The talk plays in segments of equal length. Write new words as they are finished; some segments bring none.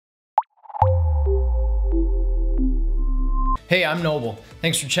Hey, I'm Noble.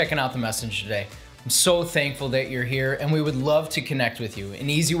 Thanks for checking out the message today. I'm so thankful that you're here, and we would love to connect with you. An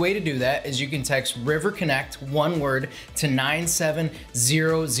easy way to do that is you can text River Connect, one word, to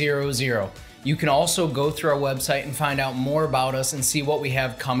 97000. You can also go through our website and find out more about us and see what we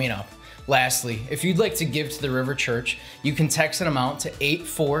have coming up. Lastly, if you'd like to give to the River Church, you can text an amount to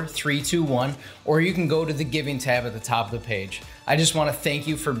 84321, or you can go to the Giving tab at the top of the page. I just want to thank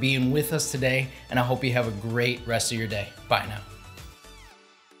you for being with us today, and I hope you have a great rest of your day. Bye now.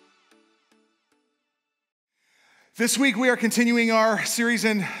 This week we are continuing our series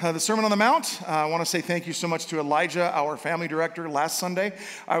in the Sermon on the Mount. I want to say thank you so much to Elijah, our family director. Last Sunday,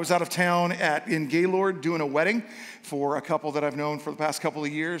 I was out of town in Gaylord doing a wedding for a couple that I've known for the past couple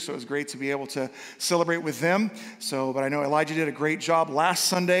of years, so it was great to be able to celebrate with them. But I know Elijah did a great job last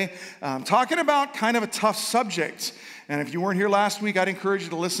Sunday talking about kind of a tough subject. And if you weren't here last week, I'd encourage you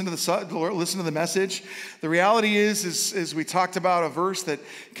to listen to the message. The reality is we talked about a verse that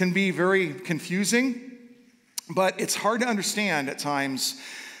can be very confusing. But it's hard to understand at times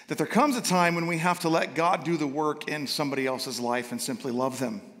that there comes a time when we have to let God do the work in somebody else's life and simply love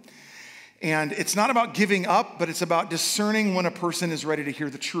them. And it's not about giving up, but it's about discerning when a person is ready to hear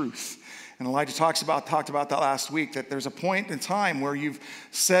the truth. And Elijah talked about that last week, that there's a point in time where you've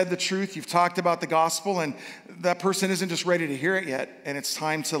said the truth, you've talked about the gospel, and that person isn't just ready to hear it yet. And it's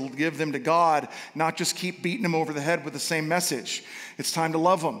time to give them to God, not just keep beating them over the head with the same message. It's time to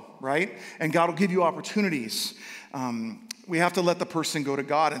love them, right? And God will give you opportunities. We have to let the person go to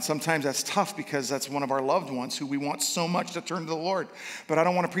God, and sometimes that's tough because that's one of our loved ones who we want so much to turn to the Lord. But I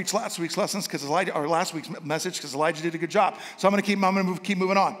don't want to preach last week's lessons last week's message because Elijah did a good job. So I'm going to keep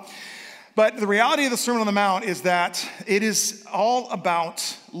moving on. But the reality of the Sermon on the Mount is that it is all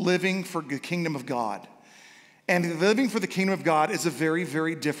about living for the kingdom of God. And living for the kingdom of God is a very,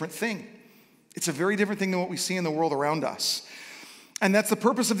 very different thing. It's a very different thing than what we see in the world around us. And that's the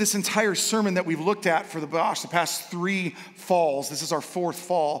purpose of this entire sermon that we've looked at for the past 3 falls. This is our 4th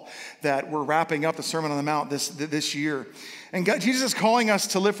fall that we're wrapping up the Sermon on the Mount this year. And Jesus is calling us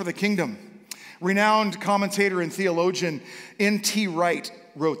to live for the kingdom. Renowned commentator and theologian N.T. Wright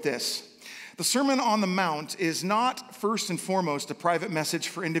wrote this: "The Sermon on the Mount is not first and foremost a private message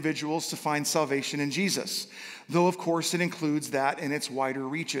for individuals to find salvation in Jesus, though of course it includes that in its wider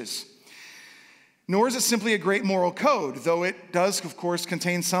reaches. Nor is it simply a great moral code, though it does, of course,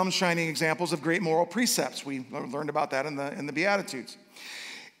 contain some shining examples of great moral precepts." We learned about that in the Beatitudes.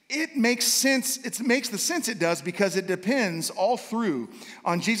 It makes sense. It makes the sense it does because it depends all through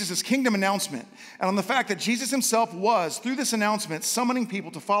on Jesus' kingdom announcement and on the fact that Jesus himself was, through this announcement, summoning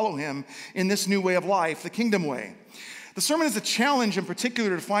people to follow him in this new way of life, the kingdom way. The sermon is a challenge in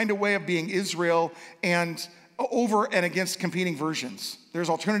particular to find a way of being Israel and over and against competing versions. There's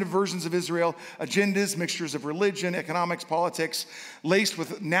alternative versions of Israel, agendas, mixtures of religion, economics, politics, laced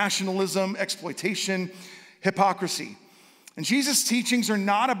with nationalism, exploitation, hypocrisy. And Jesus' teachings are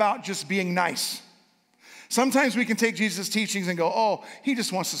not about just being nice. Sometimes we can take Jesus' teachings and go, oh, he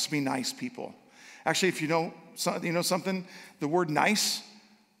just wants us to be nice people. Actually, if you know something, the word nice,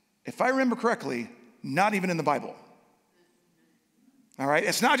 if I remember correctly, not even in the Bible. All right?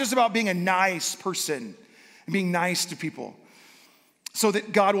 It's not just about being a nice person and being nice to people so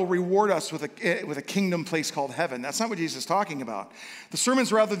that God will reward us with a kingdom place called heaven. That's not what Jesus is talking about. The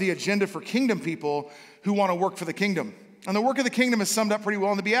sermon's rather the agenda for kingdom people who want to work for the kingdom. And the work of the kingdom is summed up pretty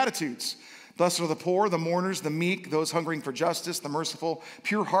well in the Beatitudes. Blessed are the poor, the mourners, the meek, those hungering for justice, the merciful,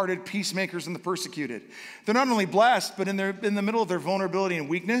 pure-hearted, peacemakers, and the persecuted. They're not only blessed, but in the middle of their vulnerability and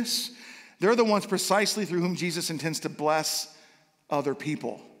weakness, they're the ones precisely through whom Jesus intends to bless other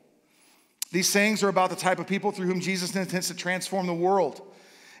people. These sayings are about the type of people through whom Jesus intends to transform the world.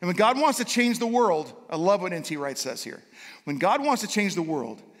 And when God wants to change the world, I love what N.T. Wright says here. When God wants to change the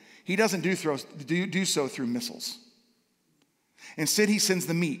world, he doesn't do so through missiles. Instead, he sends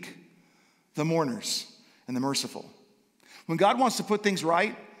the meek, the mourners, and the merciful. When God wants to put things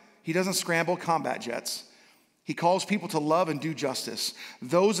right, he doesn't scramble combat jets. He calls people to love and do justice.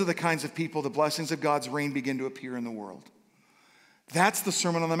 Those are the kinds of people the blessings of God's reign begin to appear in the world. That's the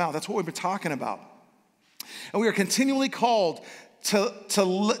Sermon on the Mount. That's what we've been talking about. And we are continually called to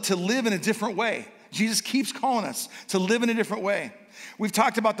live in a different way. Jesus keeps calling us to live in a different way. We've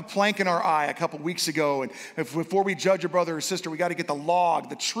talked about the plank in our eye a couple weeks ago, and before we judge a brother or sister, we got to get the log,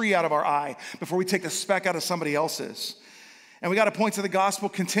 the tree out of our eye before we take the speck out of somebody else's. And we got to point to the gospel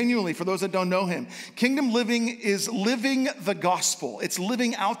continually for those that don't know him. Kingdom living is living the gospel. It's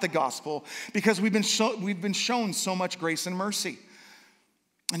living out the gospel because we've been shown so much grace and mercy.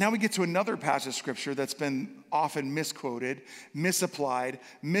 And now we get to another passage of scripture that's been often misquoted, misapplied,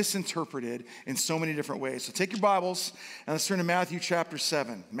 misinterpreted in so many different ways. So take your Bibles and let's turn to Matthew chapter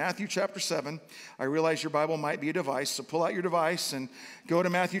 7. Matthew chapter 7. I realize your Bible might be a device, so pull out your device and go to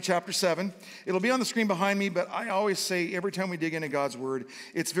Matthew chapter 7. It'll be on the screen behind me, but I always say every time we dig into God's Word,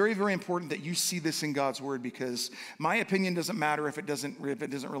 it's very, very important that you see this in God's Word, because my opinion doesn't matter if it doesn't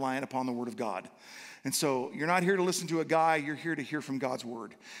rely upon the Word of God. And so you're not here to listen to a guy, you're here to hear from God's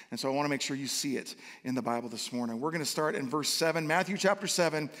Word. And so I want to make sure you see it in the Bible this morning. We're going to start in verse 7, Matthew chapter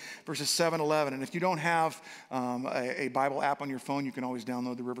 7, verses 7, 11. And if you don't have a Bible app on your phone, you can always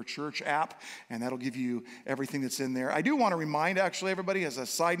download the River Church app, and that'll give you everything that's in there. I do want to remind, actually, everybody, as a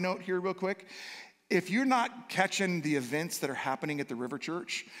side note here real quick, if you're not catching the events that are happening at the River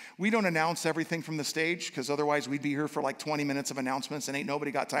Church, we don't announce everything from the stage, because otherwise we'd be here for like 20 minutes of announcements, and ain't nobody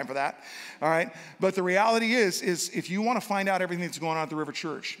got time for that, all right? But the reality is if you want to find out everything that's going on at the River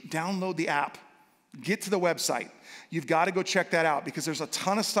Church, download the app. Get to the website. You've got to go check that out, because there's a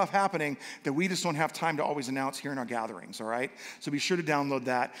ton of stuff happening that we just don't have time to always announce here in our gatherings, all right? So be sure to download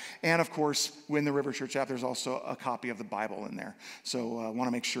that. And of course, in the River Church app, there's also a copy of the Bible in there. So I want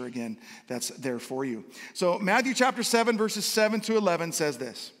to make sure, again, that's there for you. So Matthew chapter 7, verses 7 to 11 says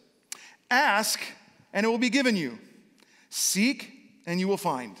this: Ask, and it will be given you. Seek, and you will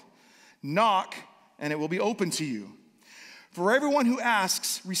find. Knock, and it will be open to you. For everyone who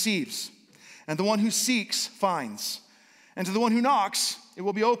asks receives, and the one who seeks finds, and to the one who knocks it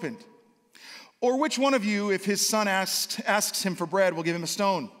will be opened. Or which one of you, if his son asks him for bread, will give him a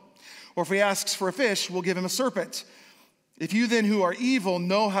stone? Or if he asks for a fish, will give him a serpent? If you then, who are evil,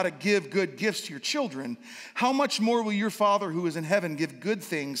 know how to give good gifts to your children, how much more will your Father who is in heaven give good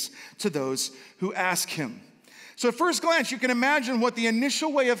things to those who ask him? So at first glance, you can imagine what the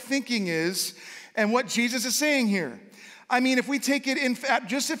initial way of thinking is and what Jesus is saying here. I mean, if we take it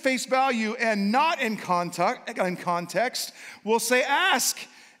just at face value and not in context, we'll say, ask,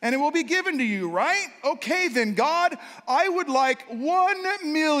 and it will be given to you, right? Okay, then, God, I would like $1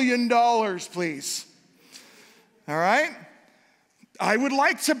 million, please. All right? I would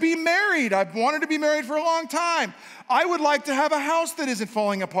like to be married. I've wanted to be married for a long time. I would like to have a house that isn't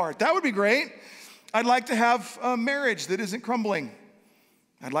falling apart. That would be great. I'd like to have a marriage that isn't crumbling.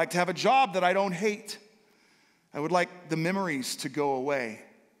 I'd like to have a job that I don't hate. I would like the memories to go away.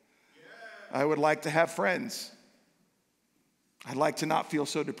 I would like to have friends. I'd like to not feel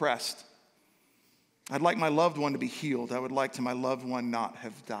so depressed. I'd like my loved one to be healed. I would like to my loved one not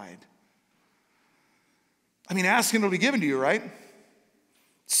have died. I mean, ask and it'll be given to you, right?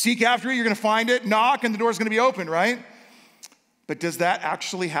 Seek after it, you're going to find it. Knock and the door's going to be open, right? But does that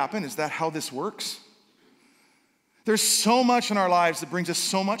actually happen? Is that how this works? There's so much in our lives that brings us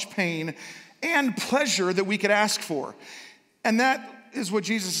so much pain and pleasure that we could ask for. And that is what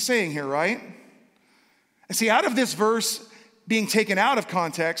Jesus is saying here, right? And see, out of this verse being taken out of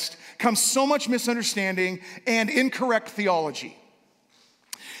context comes so much misunderstanding and incorrect theology.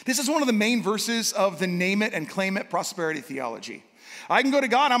 This is one of the main verses of the name it and claim it prosperity theology. I can go to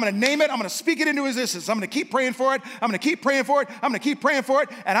God, I'm going to name it, I'm going to speak it into existence. I'm going to keep praying for it, I'm going to keep praying for it, I'm going to keep praying for it,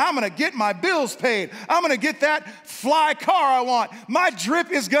 and I'm going to get my bills paid. I'm going to get that fly car I want. My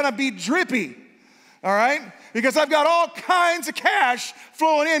drip is going to be drippy, all right? Because I've got all kinds of cash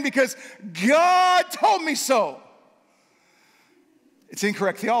flowing in because God told me so. It's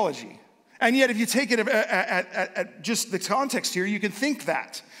incorrect theology. And yet if you take it at just the context here, you can think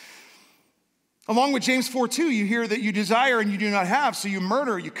that. Along with James 4:2, you hear that you desire and you do not have, so you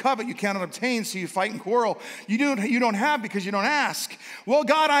murder, you covet, you cannot obtain, so you fight and quarrel. You don't have because you don't ask. Well,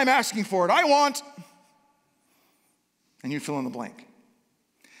 God, I'm asking for it. I want. And you fill in the blank.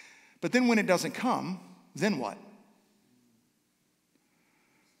 But then when it doesn't come, then what?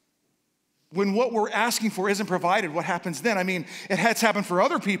 When what we're asking for isn't provided, what happens then? I mean, it has happened for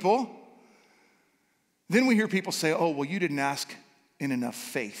other people. Then we hear people say, oh, well, you didn't ask in enough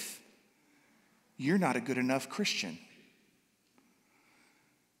faith. You're not a good enough Christian.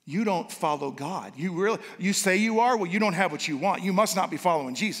 You don't follow God. You say you are, well, you don't have what you want. You must not be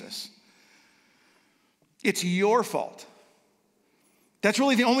following Jesus. It's your fault. That's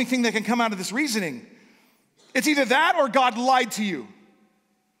really the only thing that can come out of this reasoning. It's either that or God lied to you.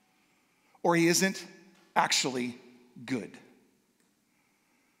 Or he isn't actually good.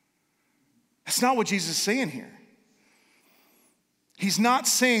 That's not what Jesus is saying here. He's not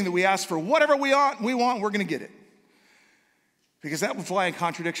saying that we ask for whatever we want, we're going to get it. Because that would fly in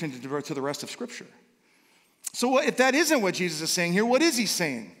contradiction to the rest of Scripture. So if that isn't what Jesus is saying here, what is he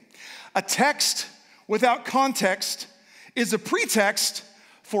saying? A text without context is a pretext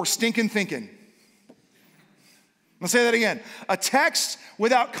for stinking thinking. I'll say that again. A text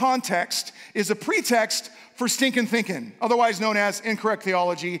without context is a pretext for stinking thinking, otherwise known as incorrect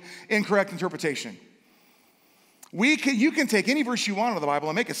theology, incorrect interpretation. You can take any verse you want out of the Bible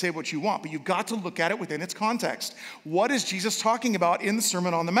and make it say what you want, but you've got to look at it within its context. What is Jesus talking about in the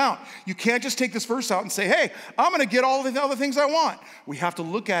Sermon on the Mount? You can't just take this verse out and say, hey, I'm going to get all the other things I want. We have to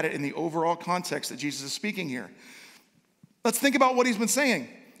look at it in the overall context that Jesus is speaking here. Let's think about what he's been saying.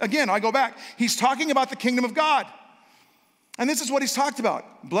 Again, I go back. He's talking about the kingdom of God. And this is what he's talked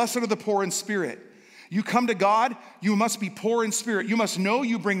about. Blessed are the poor in spirit. You come to God, you must be poor in spirit. You must know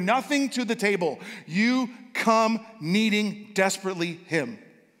you bring nothing to the table. You come needing desperately him.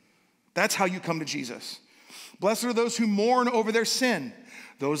 That's how you come to Jesus. Blessed are those who mourn over their sin,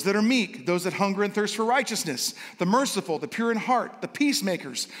 those that are meek, those that hunger and thirst for righteousness, the merciful, the pure in heart, the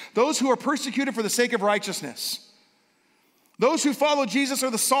peacemakers, those who are persecuted for the sake of righteousness. Those who follow Jesus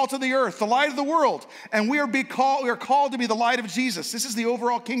are the salt of the earth, the light of the world, and we are called to be the light of Jesus. This is the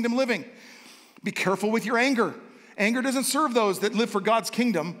overall kingdom living. Be careful with your anger. Anger doesn't serve those that live for God's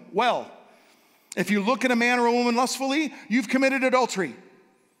kingdom well. If you look at a man or a woman lustfully, you've committed adultery.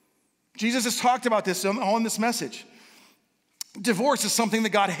 Jesus has talked about this on this message. Divorce is something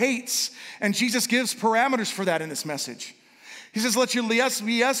that God hates, and Jesus gives parameters for that in this message. He says, let your yes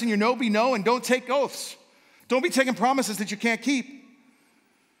be yes and your no be no, and don't take oaths. Don't be taking promises that you can't keep.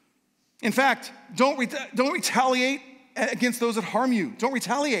 In fact, don't retaliate against those that harm you. Don't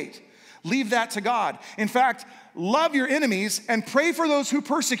retaliate. Leave that to God. In fact, love your enemies and pray for those who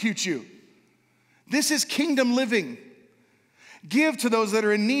persecute you. This is kingdom living. Give to those that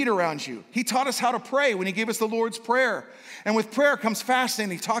are in need around you. He taught us how to pray when he gave us the Lord's Prayer. And with prayer comes fasting.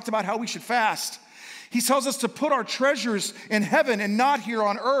 He talked about how we should fast. He tells us to put our treasures in heaven and not here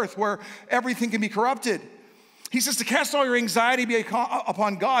on earth where everything can be corrupted. He says to cast all your anxiety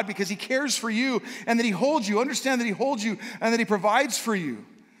upon God because he cares for you and that he holds you. Understand that he holds you and that he provides for you.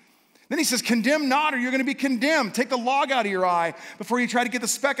 Then he says, condemn not or you're going to be condemned. Take the log out of your eye before you try to get the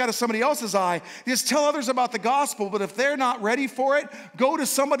speck out of somebody else's eye. He says, tell others about the gospel, but if they're not ready for it, go to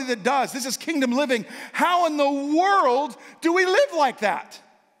somebody that does. This is kingdom living. How in the world do we live like that?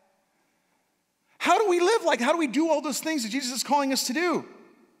 How do we live how do we do all those things that Jesus is calling us to do?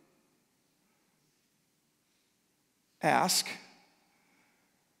 Ask,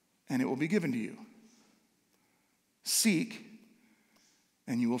 and it will be given to you. Seek,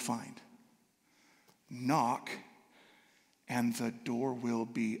 and you will find. Knock, and the door will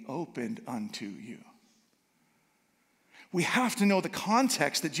be opened unto you. We have to know the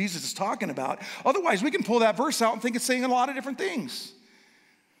context that Jesus is talking about. Otherwise, we can pull that verse out and think it's saying a lot of different things.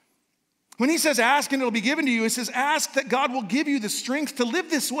 When he says ask and it'll be given to you, it says ask that God will give you the strength to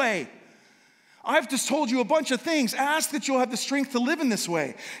live this way. I've just told you a bunch of things. Ask that you'll have the strength to live in this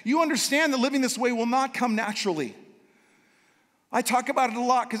way. You understand that living this way will not come naturally. I talk about it a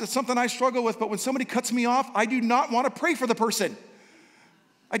lot because it's something I struggle with, but when somebody cuts me off, I do not want to pray for the person.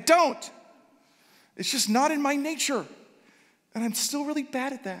 I don't. It's just not in my nature. And I'm still really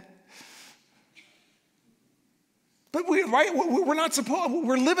bad at that. But we're called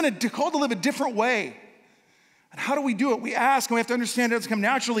to live a different way. And how do we do it? We ask, and we have to understand it doesn't come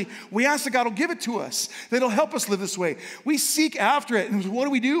naturally. We ask that God will give it to us, that He'll help us live this way. We seek after it. And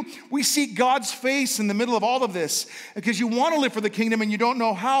what do? We seek God's face in the middle of all of this because you want to live for the kingdom and you don't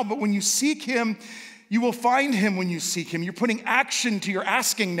know how. But when you seek Him, you will find Him when you seek Him. You're putting action to your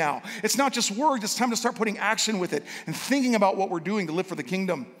asking now. It's not just words. It's time to start putting action with it and thinking about what we're doing to live for the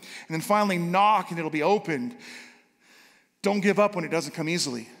kingdom. And then finally knock and it'll be opened. Don't give up when it doesn't come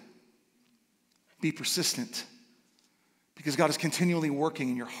easily. Be persistent. Because God is continually working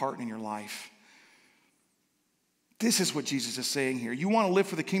in your heart and in your life. This is what Jesus is saying here. You want to live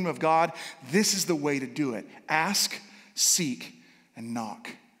for the kingdom of God? This is the way to do it. Ask, seek, and knock.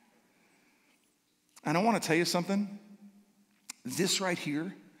 And I want to tell you something. This right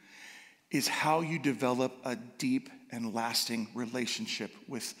here is how you develop a deep and lasting relationship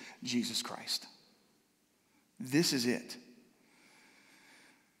with Jesus Christ. This is it.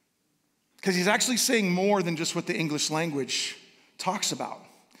 Because he's actually saying more than just what the English language talks about.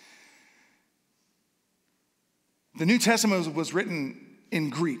 The New Testament was written in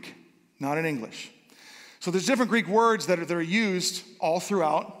Greek, not in English. So there's different Greek words that are used all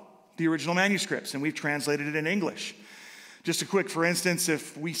throughout the original manuscripts, and we've translated it in English. Just a quick, for instance,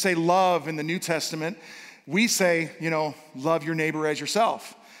 if we say love in the New Testament, we say, love your neighbor as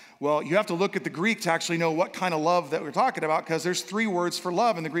yourself. Well, you have to look at the Greek to actually know what kind of love that we're talking about because there's 3 words for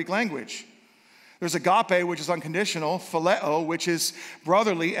love in the Greek language. There's agape, which is unconditional, phileo, which is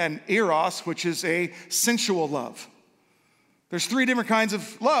brotherly, and eros, which is a sensual love. There's 3 different kinds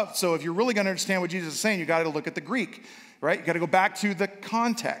of love. So if you're really going to understand what Jesus is saying, you got to look at the Greek, right? You got to go back to the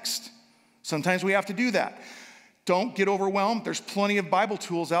context. Sometimes we have to do that. Don't get overwhelmed. There's plenty of Bible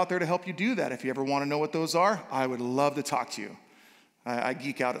tools out there to help you do that. If you ever want to know what those are, I would love to talk to you. I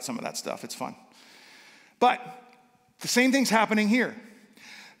geek out at some of that stuff. It's fun. But the same thing's happening here.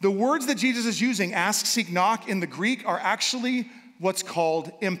 The words that Jesus is using, ask, seek, knock, in the Greek are actually what's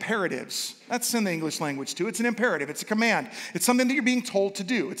called imperatives. That's in the English language too. It's an imperative. It's a command. It's something that you're being told to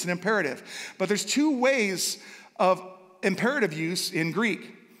do. It's an imperative. But there's two ways of imperative use in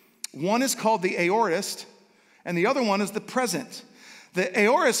Greek. One is called the aorist, and the other one is the present. The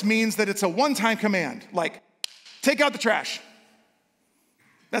aorist means that it's a one-time command, like take out the trash.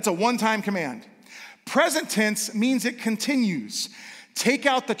 That's a one-time command. Present tense means it continues. Take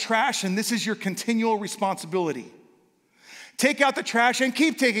out the trash, and this is your continual responsibility. Take out the trash and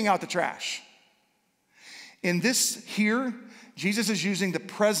keep taking out the trash. In this here, Jesus is using the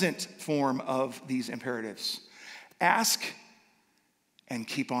present form of these imperatives. Ask and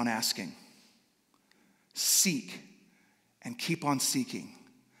keep on asking. Seek and keep on seeking.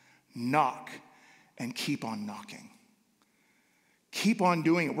 Knock and keep on knocking. Keep on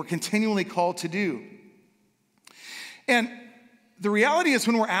doing it. We're continually called to do. And the reality is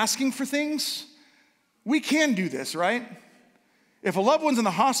when we're asking for things, we can do this, right? If a loved one's in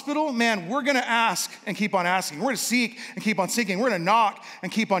the hospital, man, we're going to ask and keep on asking. We're going to seek and keep on seeking. We're going to knock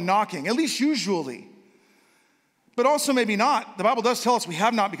and keep on knocking, at least usually. But also maybe not. The Bible does tell us we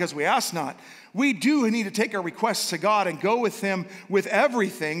have not because we ask not. We do need to take our requests to God and go with him with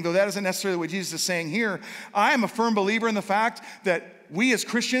everything, though that isn't necessarily what Jesus is saying here. I am a firm believer in the fact that we as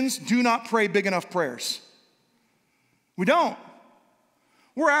Christians do not pray big enough prayers. We don't.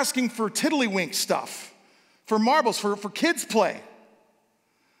 We're asking for tiddlywink stuff, for marbles, for kids' play.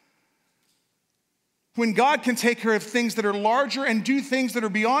 When God can take care of things that are larger and do things that are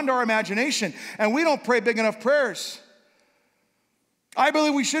beyond our imagination, and we don't pray big enough prayers. I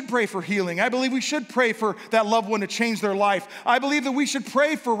believe we should pray for healing. I believe we should pray for that loved one to change their life. I believe that we should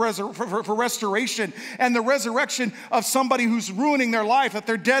pray for restoration and the resurrection of somebody who's ruining their life, that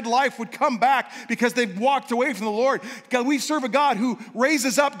their dead life would come back because they've walked away from the Lord. God, we serve a God who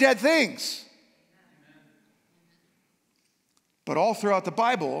raises up dead things. But all throughout the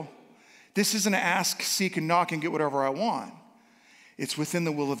Bible, this isn't an ask, seek, and knock and get whatever I want. It's within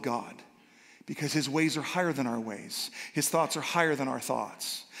the will of God. Because his ways are higher than our ways. His thoughts are higher than our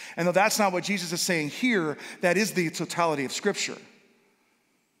thoughts. And though that's not what Jesus is saying here, that is the totality of Scripture.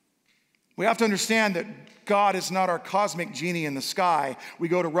 We have to understand that God is not our cosmic genie in the sky. We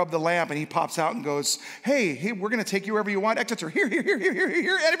go to rub the lamp and he pops out and goes, hey, we're going to take you wherever you want. Exits are here,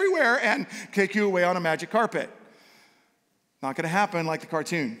 everywhere, and take you away on a magic carpet. Not going to happen like the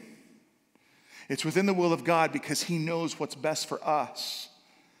cartoon. It's within the will of God because he knows what's best for us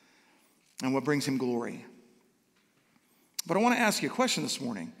and what brings him glory. But I want to ask you a question this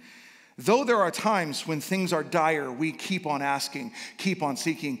morning. Though there are times when things are dire, we keep on asking, keep on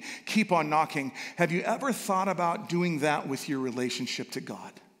seeking, keep on knocking. Have you ever thought about doing that with your relationship to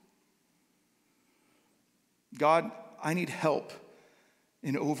God? God, I need help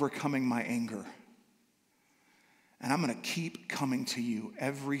in overcoming my anger. And I'm going to keep coming to you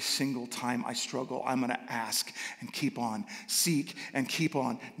every single time I struggle. I'm going to ask and keep on, seek and keep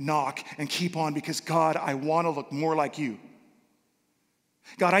on, knock and keep on because, God, I want to look more like you.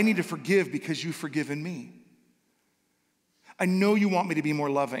 God, I need to forgive because you've forgiven me. I know you want me to be more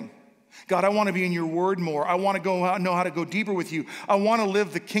loving. God, I want to be in your word more. I want to know how to go deeper with you. I want to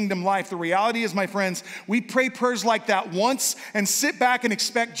live the kingdom life. The reality is, my friends, we pray prayers like that once and sit back and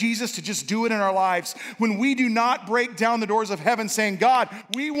expect Jesus to just do it in our lives when we do not break down the doors of heaven saying, God,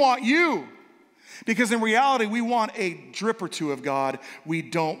 we want you. Because in reality, we want a drip or two of God. We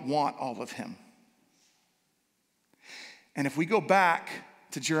don't want all of him. And if we go back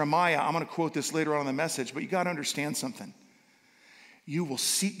to Jeremiah, I'm going to quote this later on in the message, but you got to understand something. You will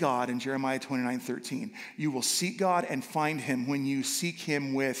seek God in Jeremiah 29:13. You will seek God and find him when you seek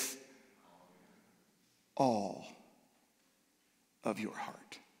him with all of your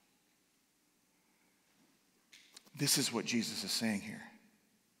heart. This is what Jesus is saying here.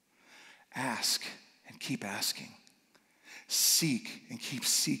 Ask and keep asking. Seek and keep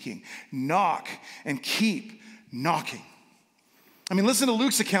seeking. Knock and keep knocking. I mean, listen to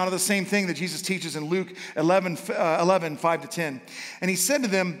Luke's account of the same thing that Jesus teaches in Luke 11, 5-10. And he said to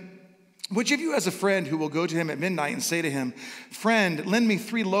them, which of you has a friend who will go to him at midnight and say to him, friend, lend me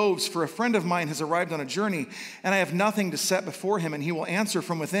 3 loaves, for a friend of mine has arrived on a journey, and I have nothing to set before him. And he will answer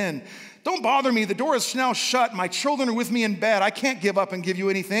from within, don't bother me, the door is now shut. My children are with me in bed. I can't give up and give you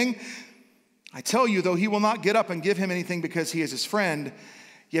anything. I tell you, though he will not get up and give him anything because he is his friend,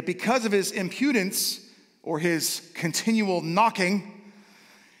 yet because of his impudence, or his continual knocking,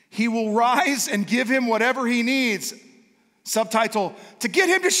 He will rise and give him whatever he needs. Subtitle, to get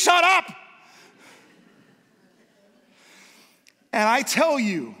him to shut up. And I tell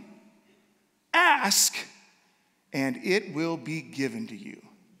you, ask, and it will be given to you.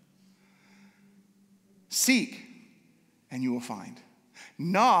 Seek, and you will find.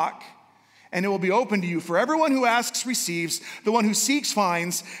 Knock, and it will be open to you. For everyone who asks receives, the one who seeks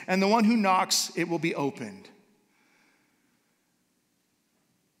finds, and the one who knocks, it will be opened.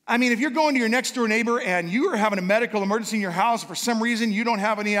 I mean, if you're going to your next door neighbor and you are having a medical emergency in your house, for some reason you don't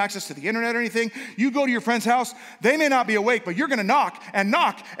have any access to the internet or anything, you go to your friend's house, they may not be awake, but you're gonna knock and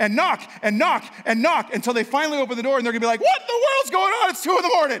knock and knock and knock and knock until they finally open the door and they're gonna be like, what in the world's going on? It's 2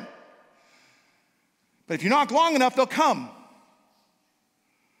 a.m. But if you knock long enough, they'll come.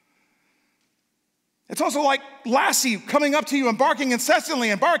 It's also like Lassie coming up to you and barking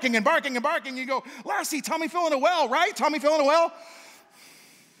incessantly and barking and barking and barking. You go, Lassie, Tommy feeling a well, right? Tommy feeling a well?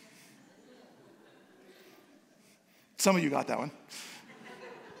 Some of you got that one.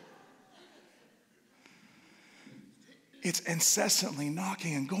 It's incessantly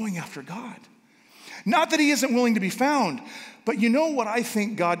knocking and going after God. Not that he isn't willing to be found, but you know what I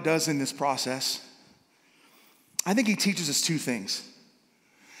think God does in this process? I think he teaches us 2 things.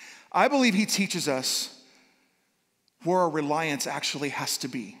 I believe he teaches us where our reliance actually has to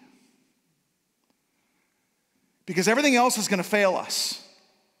be. Because everything else is going to fail us.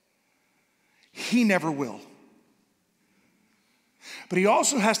 He never will. But he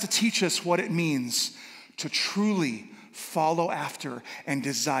also has to teach us what it means to truly follow after and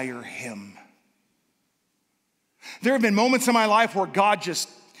desire him. There have been moments in my life where God just,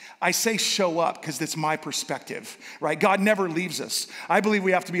 I say show up because that's my perspective, right? God never leaves us. I believe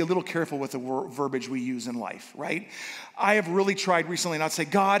we have to be a little careful with the verbiage we use in life, right? I have really tried recently not to say,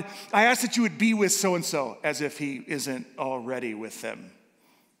 God, I ask that you would be with so-and-so, as if he isn't already with them.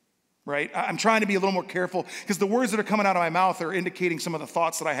 Right? I'm trying to be a little more careful because the words that are coming out of my mouth are indicating some of the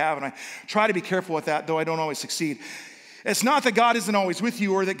thoughts that I have, and I try to be careful with that, though I don't always succeed. It's not that God isn't always with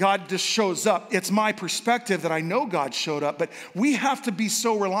you or that God just shows up. It's my perspective that I know God showed up, but we have to be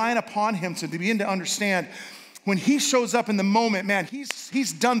so reliant upon him to begin to understand when he shows up in the moment, man,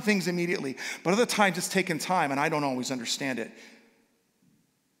 he's done things immediately, but other times it's taken time, and I don't always understand it.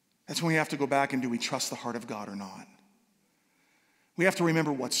 That's when we have to go back and do we trust the heart of God or not? We have to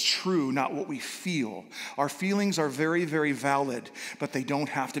remember what's true, not what we feel. Our feelings are very, very valid, but they don't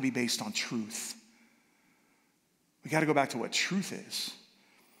have to be based on truth. We got to go back to what truth is.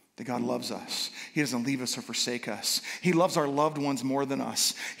 That God loves us. He doesn't leave us or forsake us. He loves our loved ones more than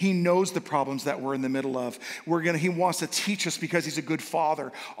us. He knows the problems that we're in the middle of. He wants to teach us because he's a good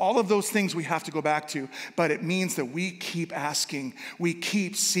father. All of those things we have to go back to, but it means that we keep asking, we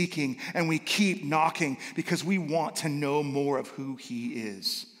keep seeking, and we keep knocking because we want to know more of who he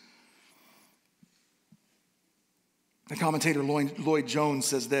is. The commentator Lloyd Jones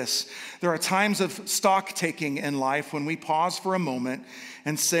says this: there are times of stock taking in life when we pause for a moment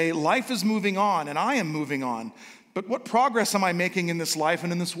and say, life is moving on and I am moving on, but what progress am I making in this life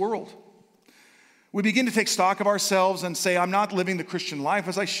and in this world? We begin to take stock of ourselves and say, I'm not living the Christian life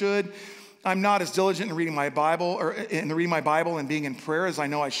as I should. I'm not as diligent in reading my Bible and being in prayer as I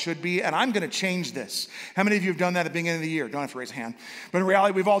know I should be, and I'm going to change this. How many of you have done that at the beginning of the year? Don't have to raise a hand. But in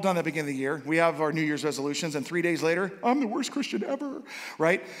reality, we've all done that at the beginning of the year. We have our New Year's resolutions, and 3 days later, I'm the worst Christian ever,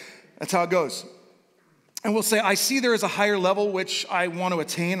 right? That's how it goes. And we'll say, I see there is a higher level which I want to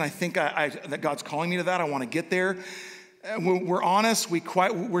attain. I think that God's calling me to that. I want to get there. We're honest.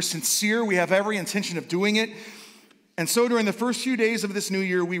 We're sincere. We have every intention of doing it. And so during the first few days of this new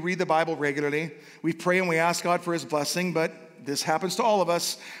year, we read the Bible regularly. We pray and we ask God for his blessing, but this happens to all of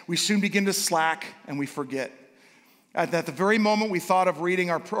us. We soon begin to slack and we forget. At the very moment we thought of reading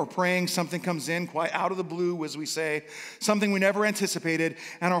or praying, something comes in quite out of the blue, as we say, something we never anticipated,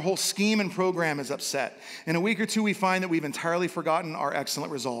 and our whole scheme and program is upset. In a week or two, we find that we've entirely forgotten our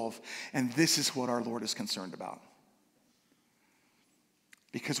excellent resolve, and this is what our Lord is concerned about.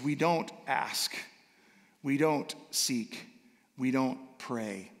 Because we don't ask, we don't seek, we don't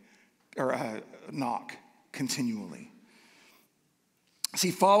pray or knock continually. See,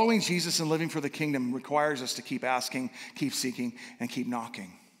 following Jesus and living for the kingdom requires us to keep asking, keep seeking, and keep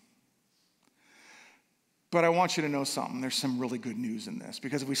knocking. But I want you to know something. There's some really good news in this.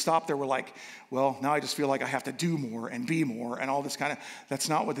 Because if we stop there, we're like, well, now I just feel like I have to do more and be more and all this kind of, that's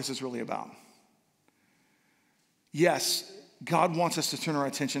not what this is really about. Yes, God wants us to turn our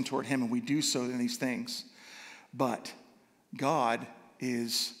attention toward him, and we do so in these things. But God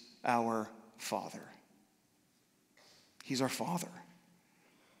is our Father. He's our Father.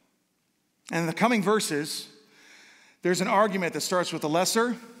 And in the coming verses, there's an argument that starts with the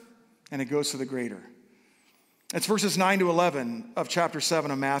lesser and it goes to the greater. It's verses 9 to 11 of chapter 7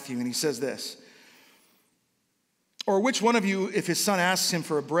 of Matthew, and he says this. Or which one of you, if his son asks him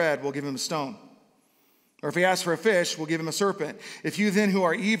for a bread, will give him a stone? Or if he asks for a fish, will give him a serpent? If you then who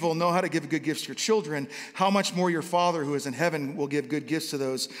are evil know how to give good gifts to your children, how much more your Father who is in heaven will give good gifts to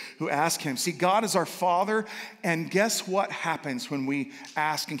those who ask him? See, God is our Father, and guess what happens when we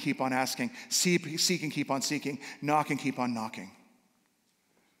ask and keep on asking, seek and keep on seeking, knock and keep on knocking?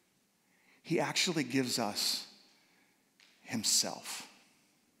 He actually gives us himself.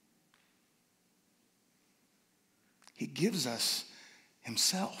 He gives us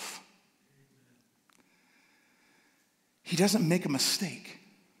himself. He doesn't make a mistake.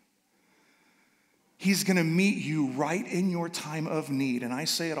 He's going to meet you right in your time of need. And I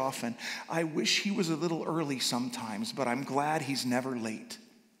say it often, I wish he was a little early sometimes, but I'm glad he's never late.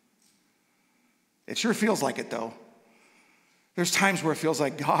 It sure feels like it, though. There's times where it feels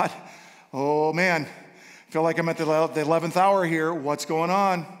like, God, oh man, I feel like I'm at the 11th hour here. What's going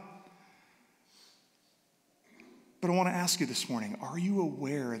on? But I want to ask you this morning, are you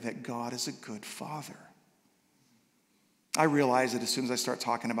aware that God is a good father? I realize that as soon as I start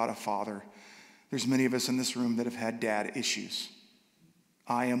talking about a father, there's many of us in this room that have had dad issues.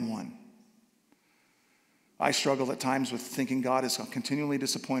 I am one. I struggle at times with thinking God is continually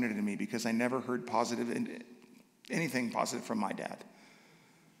disappointed in me because I never heard anything positive from my dad.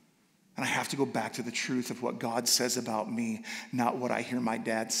 And I have to go back to the truth of what God says about me, not what I hear my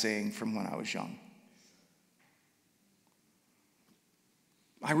dad saying from when I was young.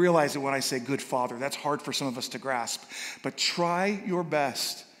 I realize that when I say good father, that's hard for some of us to grasp. But try your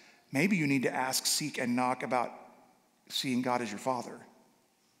best. Maybe you need to ask, seek, and knock about seeing God as your father.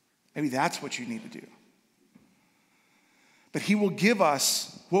 Maybe that's what you need to do. But he will give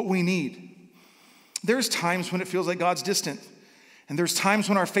us what we need. There's times when it feels like God's distant. And there's times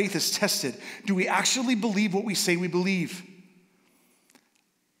when our faith is tested. Do we actually believe what we say we believe?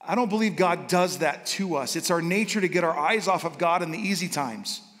 I don't believe God does that to us. It's our nature to get our eyes off of God in the easy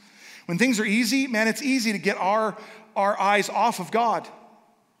times. When things are easy, man, it's easy to get our eyes off of God.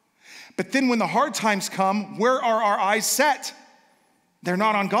 But then when the hard times come, where are our eyes set? They're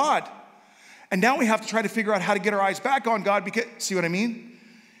not on God. And now we have to try to figure out how to get our eyes back on God because, see what I mean?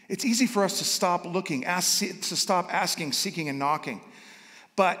 It's easy for us to stop looking, to stop asking, seeking, and knocking.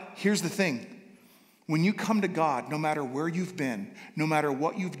 But here's the thing. When you come to God, no matter where you've been, no matter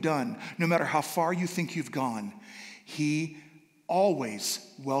what you've done, no matter how far you think you've gone, he always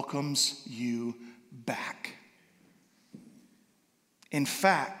welcomes you back. In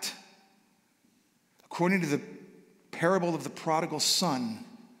fact, according to the parable of the prodigal son,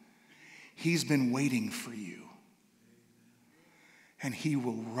 he's been waiting for you, and he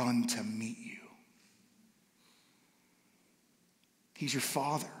will run to meet you. He's your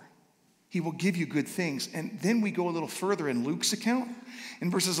father. He will give you good things. And then we go a little further in Luke's account.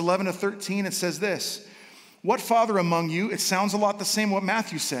 In verses 11 to 13, it says this. What father among you, it sounds a lot the same what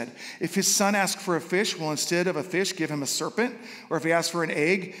Matthew said. If his son asks for a fish, will instead of a fish give him a serpent? Or if he asks for an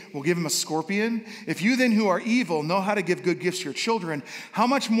egg, will give him a scorpion? If you then who are evil know how to give good gifts to your children, how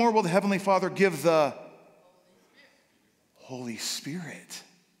much more will the Heavenly Father give the Holy Spirit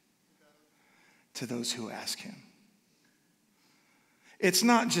to those who ask him? It's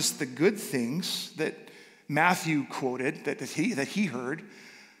not just the good things that Matthew quoted, that he heard.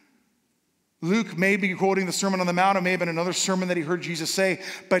 Luke may be quoting the Sermon on the Mount. It may have been another sermon that he heard Jesus say.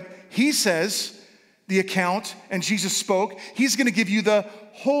 But he says, the account, and Jesus spoke, he's going to give you the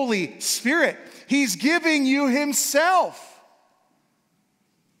Holy Spirit. He's giving you himself.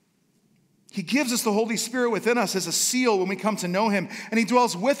 He gives us the Holy Spirit within us as a seal when we come to know him, and he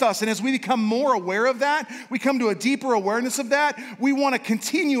dwells with us. And as we become more aware of that, we come to a deeper awareness of that, we want to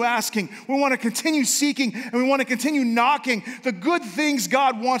continue asking, we want to continue seeking, and we want to continue knocking. The good things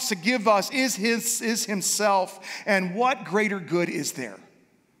God wants to give us is himself. And what greater good is there?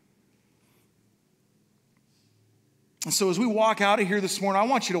 And so as we walk out of here this morning, I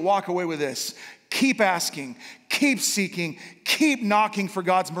want you to walk away with this. Keep asking, keep seeking, keep knocking for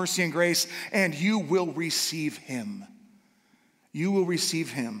God's mercy and grace, and you will receive him. You will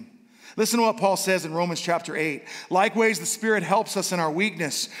receive him. Listen to what Paul says in Romans chapter 8. Likewise, the Spirit helps us in our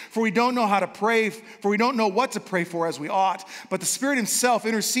weakness, for we don't know how to pray, for we don't know what to pray for as we ought. But the Spirit himself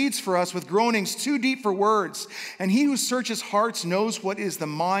intercedes for us with groanings too deep for words. And he who searches hearts knows what is the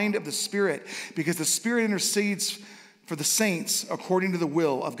mind of the Spirit, because the Spirit intercedes for the saints according to the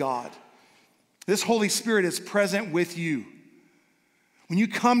will of God. This Holy Spirit is present with you. When you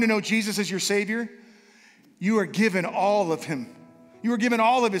come to know Jesus as your Savior, you are given all of him. You are given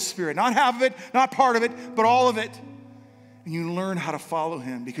all of his Spirit. Not half of it, not part of it, but all of it. And you learn how to follow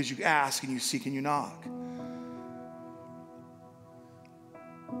him because you ask and you seek and you knock.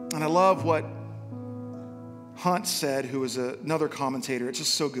 And I love what Hunt said, who is another commentator. It's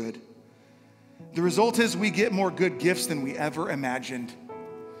just so good. The result is we get more good gifts than we ever imagined.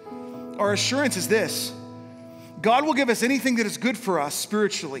 Our assurance is this: God will give us anything that is good for us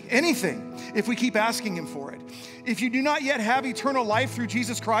spiritually, anything, if we keep asking him for it. If you do not yet have eternal life through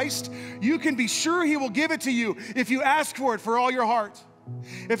Jesus Christ, you can be sure he will give it to you if you ask for it for all your heart.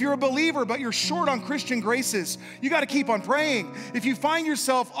 If you're a believer but you're short on Christian graces, you got to keep on praying. If you find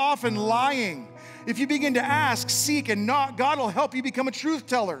yourself often lying, if you begin to ask, seek, and knock, God will help you become a truth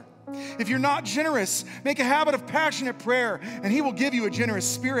teller. If you're not generous, make a habit of passionate prayer, and he will give you a generous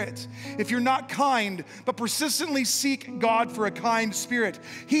spirit. If you're not kind, but persistently seek God for a kind spirit,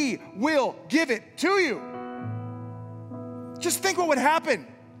 he will give it to you. Just think what would happen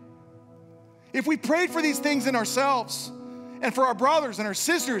if we prayed for these things in ourselves and for our brothers and our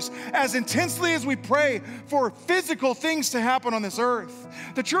sisters as intensely as we pray for physical things to happen on this earth.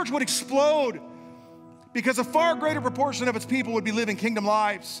 The church would explode, because a far greater proportion of its people would be living kingdom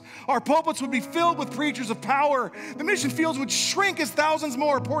lives. Our pulpits would be filled with preachers of power. The mission fields would shrink as thousands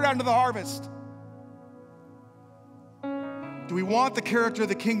more are poured out into the harvest. Do we want the character of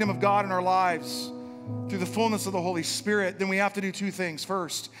the kingdom of God in our lives through the fullness of the Holy Spirit? Then we have to do two things.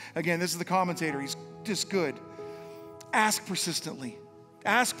 First, again, this is the commentator. He's just good. Ask persistently.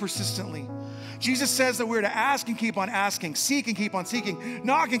 Ask persistently. Jesus says that we're to ask and keep on asking, seek and keep on seeking,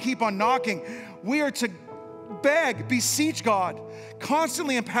 knock and keep on knocking. We are to beg, beseech God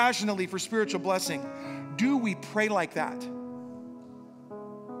constantly and passionately for spiritual blessing. Do we pray like that?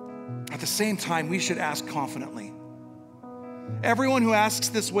 At the same time, we should ask confidently. Everyone who asks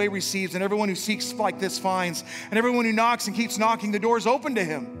this way receives, and everyone who seeks like this finds, and everyone who knocks and keeps knocking, the door is open to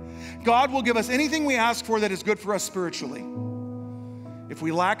him. God will give us anything we ask for that is good for us spiritually. If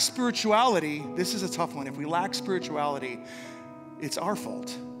we lack spirituality, this is a tough one. If we lack spirituality, it's our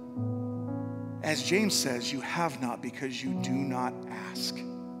fault. As James says, you have not because you do not ask.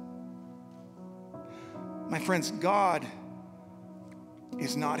 My friends, God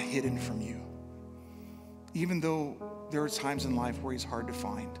is not hidden from you, even though there are times in life where he's hard to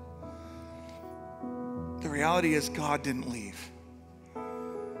find. The reality is God didn't leave.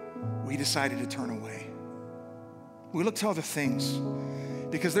 We decided to turn away. We look to other things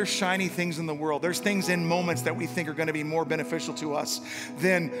because there's shiny things in the world. There's things in moments that we think are going to be more beneficial to us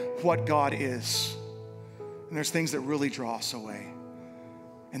than what God is. And there's things that really draw us away.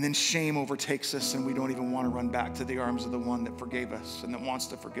 And then shame overtakes us and we don't even want to run back to the arms of the one that forgave us and that wants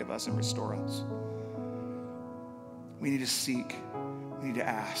to forgive us and restore us. We need to seek. We need to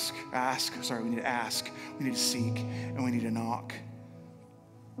ask. We need to ask. We need to seek. And we need to knock.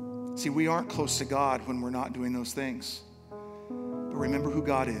 See, we aren't close to God when we're not doing those things. But remember who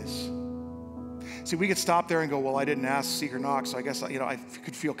God is. See, we could stop there and go, well, I didn't ask, seek, or knock, so I guess I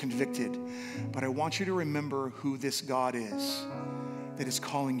could feel convicted. But I want you to remember who this God is that is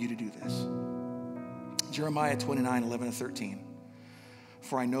calling you to do this. Jeremiah 29:11-13.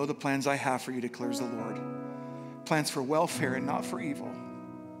 For I know the plans I have for you, declares the Lord. Plans for welfare and not for evil,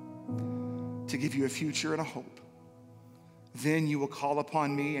 to give you a future and a hope. Then you will call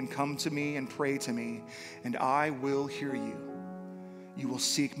upon me and come to me and pray to me, and I will hear you. You will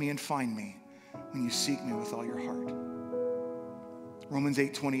seek me and find me when you seek me with all your heart. Romans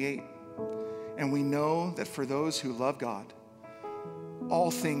 8:28. And we know that for those who love God, all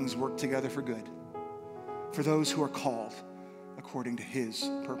things work together for good, for those who are called according to his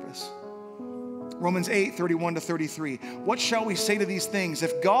purpose. Romans 8:31-33. What shall we say to these things?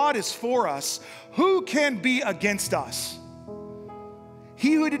 If God is for us, who can be against us?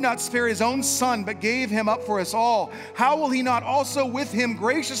 He who did not spare his own son, but gave him up for us all, how will he not also with him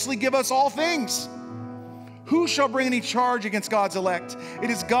graciously give us all things? Who shall bring any charge against God's elect? It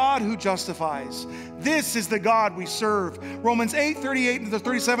is God who justifies. This is the God we serve. Romans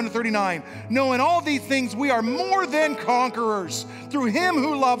 8:38-37-39. No, in all these things we are more than conquerors through him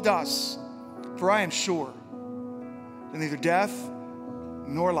who loved us. For I am sure that neither death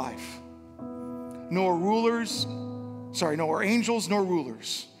nor life, nor angels nor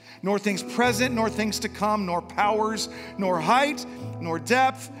rulers, nor things present, nor things to come, nor powers, nor height, nor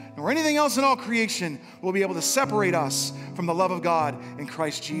depth, nor anything else in all creation will be able to separate us from the love of God in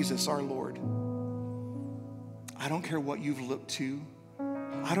Christ Jesus our Lord. I don't care what you've looked to.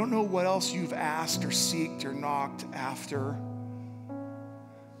 I don't know what else you've asked or seeked or knocked after.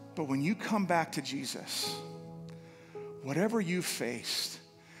 But when you come back to Jesus, whatever you've faced,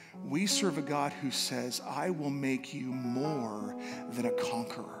 we serve a God who says, I will make you more than a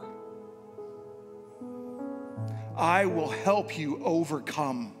conqueror. I will help you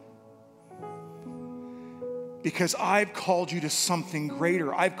overcome. Because I've called you to something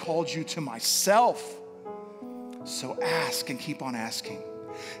greater. I've called you to myself. So ask and keep on asking.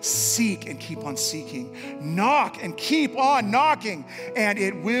 Seek and keep on seeking. Knock and keep on knocking, and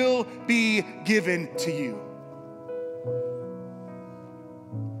it will be given to you.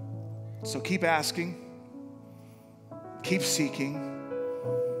 So keep asking, keep seeking,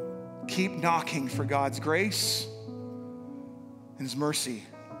 keep knocking for God's grace and His mercy,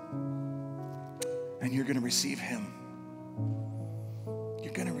 and you're going to receive Him.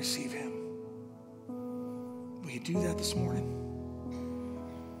 You're going to receive Him. Will you do that this morning?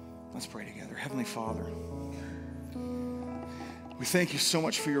 Let's pray together. Heavenly Father, we thank you so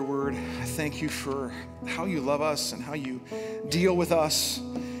much for your word. I thank you for how you love us and how you deal with us.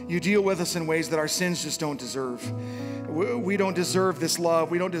 You deal with us in ways that our sins just don't deserve. We don't deserve this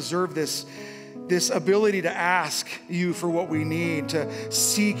love. We don't deserve this ability to ask you for what we need, to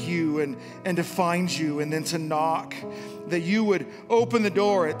seek you and to find you and then to knock. That you would open the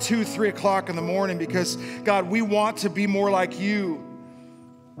door at 2, 3 o'clock in the morning because, God, we want to be more like you.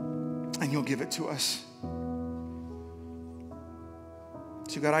 And you'll give it to us.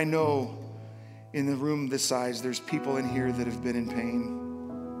 So God, I know in the room this size, there's people in here that have been in pain.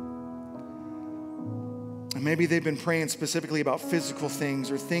 And maybe they've been praying specifically about physical things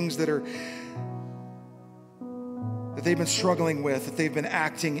or things that they've been struggling with, that they've been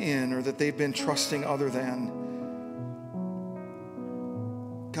acting in, or that they've been trusting other than.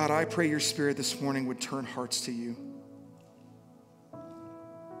 God, I pray your Spirit this morning would turn hearts to you.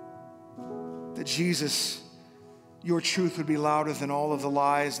 That Jesus, your truth would be louder than all of the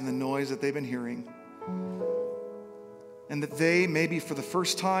lies and the noise that they've been hearing. And that they, maybe for the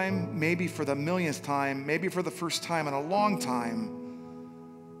first time, maybe for the millionth time, maybe for the first time in a long time,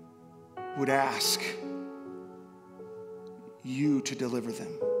 would ask you to deliver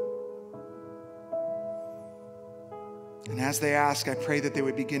them. And as they ask, I pray that they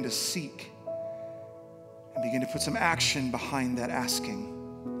would begin to seek and begin to put some action behind that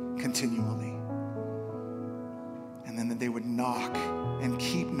asking continually. And then that they would knock and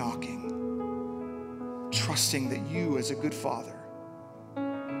keep knocking, trusting that you as a good Father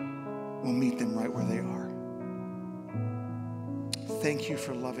will meet them right where they are. Thank you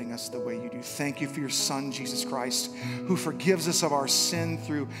for loving us the way you do. Thank you for your Son, Jesus Christ, who forgives us of our sin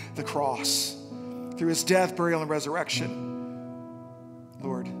through the cross, through his death, burial, and resurrection.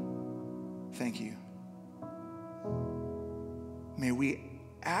 Lord, thank you. May we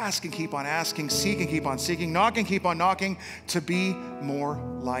ask and keep on asking, seek and keep on seeking, knock and keep on knocking to be more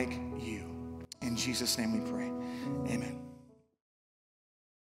like you. In Jesus' name we pray. Amen.